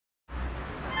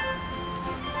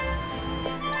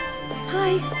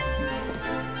Hi.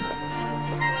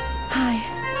 Hi.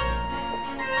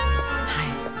 Hi.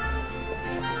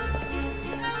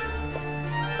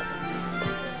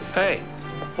 Hey,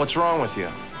 what's wrong with you?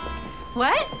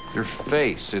 What? Your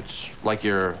face. It's like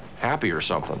you're happy or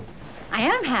something. I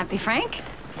am happy, Frank.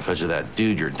 Because of that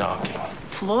dude you're donking.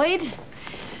 Floyd?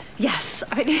 Yes.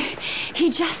 I mean, he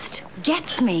just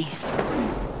gets me.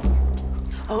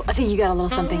 Oh, I think you got a little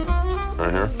something.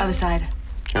 Right here? Other side.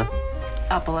 Yeah?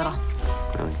 Up a little.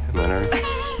 Really? In that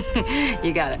area?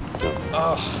 You got it.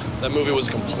 Ugh, that movie was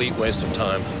a complete waste of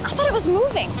time. I thought it was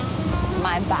moving.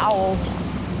 My bowels.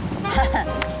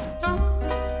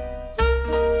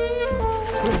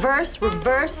 Reverse,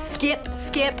 reverse, skip,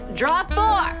 skip, draw 4.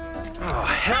 Oh,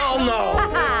 hell no!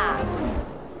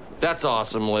 That's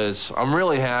awesome, Liz. I'm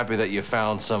really happy that you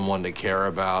found someone to care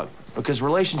about, because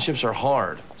relationships are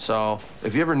hard. So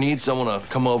if you ever need someone to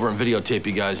come over and videotape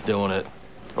you guys doing it,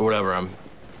 or whatever,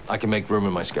 I can make room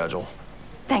in my schedule.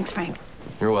 Thanks, Frank.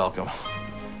 You're welcome.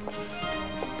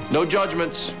 No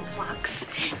judgments. Box.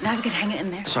 Now you can hang it in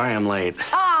there. Sorry I'm late.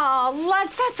 Oh,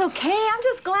 Lex, that's okay. I'm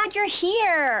just glad you're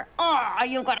here. Oh,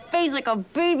 you've got a face like a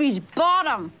baby's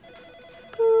bottom.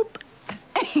 Boop.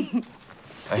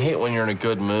 I hate when you're in a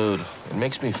good mood. It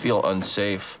makes me feel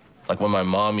unsafe. Like when my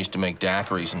mom used to make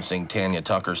daiquiris and sing Tanya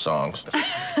Tucker songs.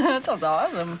 That sounds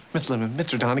awesome. Miss Lemon,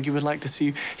 Mr. Donaghy would like to see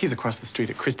you. He's across the street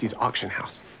at Christie's auction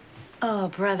house. Oh,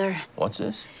 brother. What's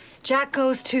this? Jack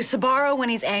goes to Sbarro when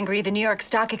he's angry, the New York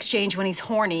Stock Exchange when he's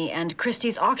horny, and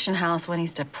Christie's auction house when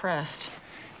he's depressed.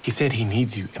 He said he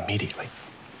needs you immediately.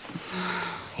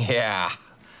 Yeah,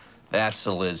 that's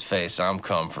the Liz face I'm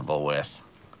comfortable with.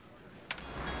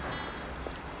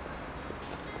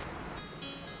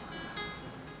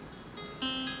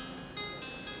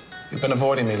 You've been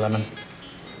avoiding me, Lemon.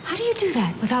 How do you do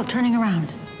that without turning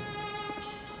around?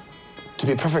 To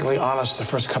be perfectly honest, the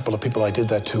first couple of people I did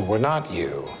that to were not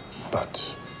you,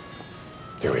 but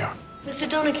here we are. Mr.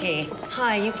 Donaghy,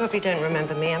 hi, you probably don't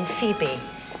remember me. I'm Phoebe.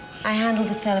 I handled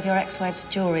the sale of your ex-wife's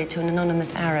jewelry to an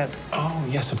anonymous Arab. Oh,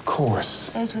 yes, of course.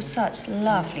 Those were such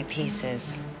lovely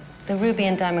pieces. The ruby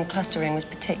and diamond cluster ring was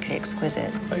particularly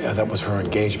exquisite. Oh, yeah, that was her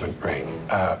engagement ring.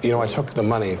 You know, I took the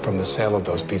money from the sale of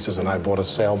those pieces and I bought a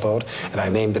sailboat and I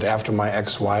named it after my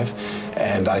ex-wife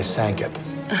and I sank it.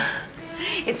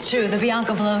 It's true. The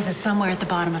Bianca Blows is somewhere at the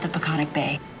bottom of the Peconic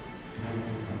Bay.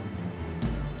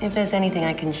 If there's anything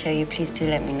I can show you, please do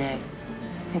let me know.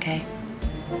 Okay?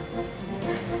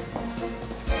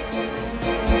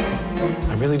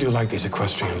 I really do like these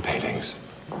equestrian paintings.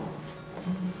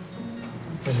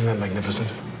 Isn't that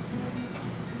magnificent?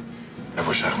 I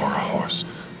wish I were a horse.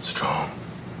 Strong,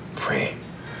 free.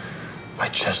 My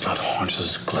chestnut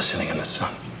haunches glistening in the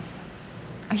sun.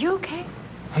 Are you okay?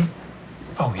 Hmm?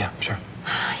 Oh, yeah, sure.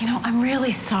 You know, I'm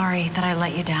really sorry that I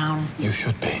let you down. You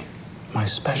should be. My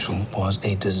special was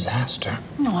a disaster.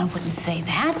 No, I wouldn't say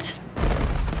that.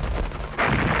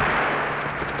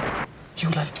 You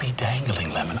left me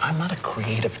dangling, Lemon. I'm not a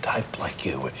creative type like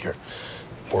you with your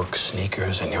work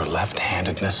sneakers and your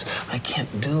left-handedness. I can't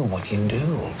do what you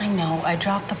do. I know, I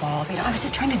dropped the ball. You know, I was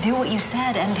just trying to do what you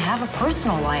said and have a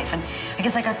personal life. And I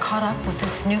guess I got caught up with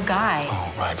this new guy.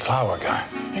 Oh, right, flower guy.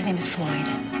 His name is Floyd.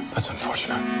 That's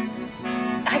unfortunate.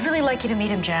 I'd really like you to meet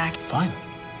him, Jack. Fine.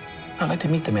 I'd like to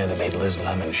meet the man that made Liz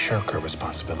Lemon shirk her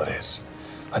responsibilities.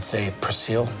 Let's say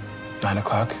Persil, 9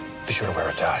 o'clock. Be sure to wear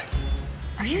a tie.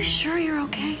 Are you sure you're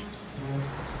okay?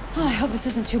 Oh, I hope this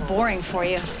isn't too boring for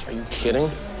you. Are you kidding?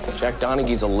 Jack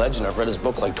Donaghy's a legend. I've read his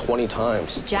book like 20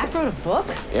 times. Jack wrote a book?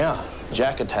 Yeah,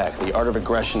 Jack Attack, The Art of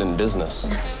Aggression in Business.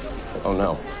 Oh,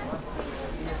 no.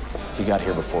 He got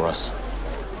here before us.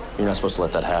 You're not supposed to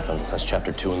let that happen. That's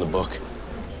chapter 2 in the book.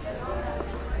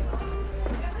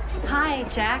 Hi,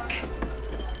 Jack.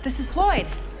 This is Floyd.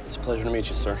 It's a pleasure to meet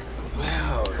you, sir.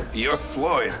 Well, you're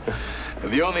Floyd.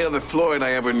 The only other Floyd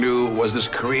I ever knew was this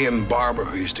Korean barber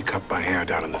who used to cut my hair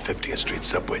down in the 50th Street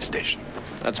subway station.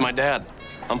 That's my dad.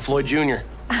 I'm Floyd Jr.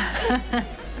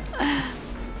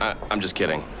 I'm just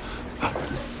kidding. Oh,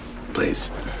 please.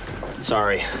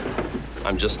 Sorry.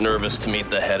 I'm just nervous to meet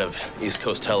the head of East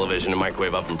Coast Television and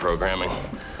microwave oven programming.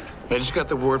 I just got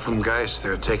the word from Geist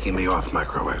they're taking me off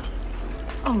microwave.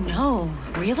 Oh, no.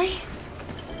 Really?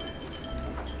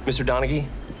 Mr. Donaghy,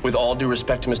 with all due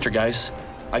respect to Mr. Geist,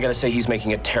 I gotta say he's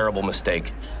making a terrible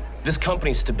mistake. This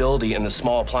company's stability in the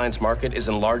small appliance market is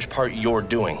in large part your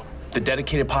doing. The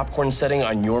dedicated popcorn setting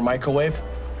on your microwave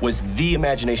was the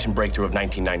imagination breakthrough of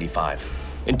 1995.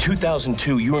 In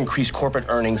 2002, you increased corporate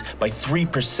earnings by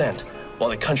 3%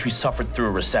 while the country suffered through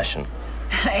a recession.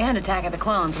 And Attack of the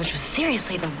Clones, which was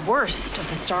seriously the worst of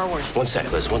the Star Wars. One sec,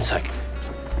 Liz, one sec.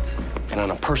 And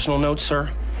on a personal note,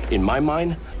 sir, In my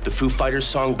mind, the Foo Fighters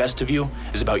song Best of You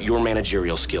is about your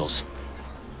managerial skills.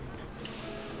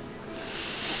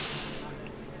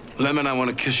 Lemon, I want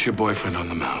to kiss your boyfriend on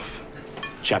the mouth.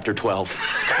 Chapter 12.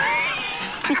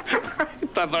 I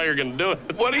thought you were gonna do it.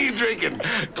 What are you drinking?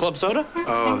 Club soda?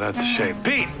 Oh, that's a shame.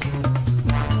 Pete!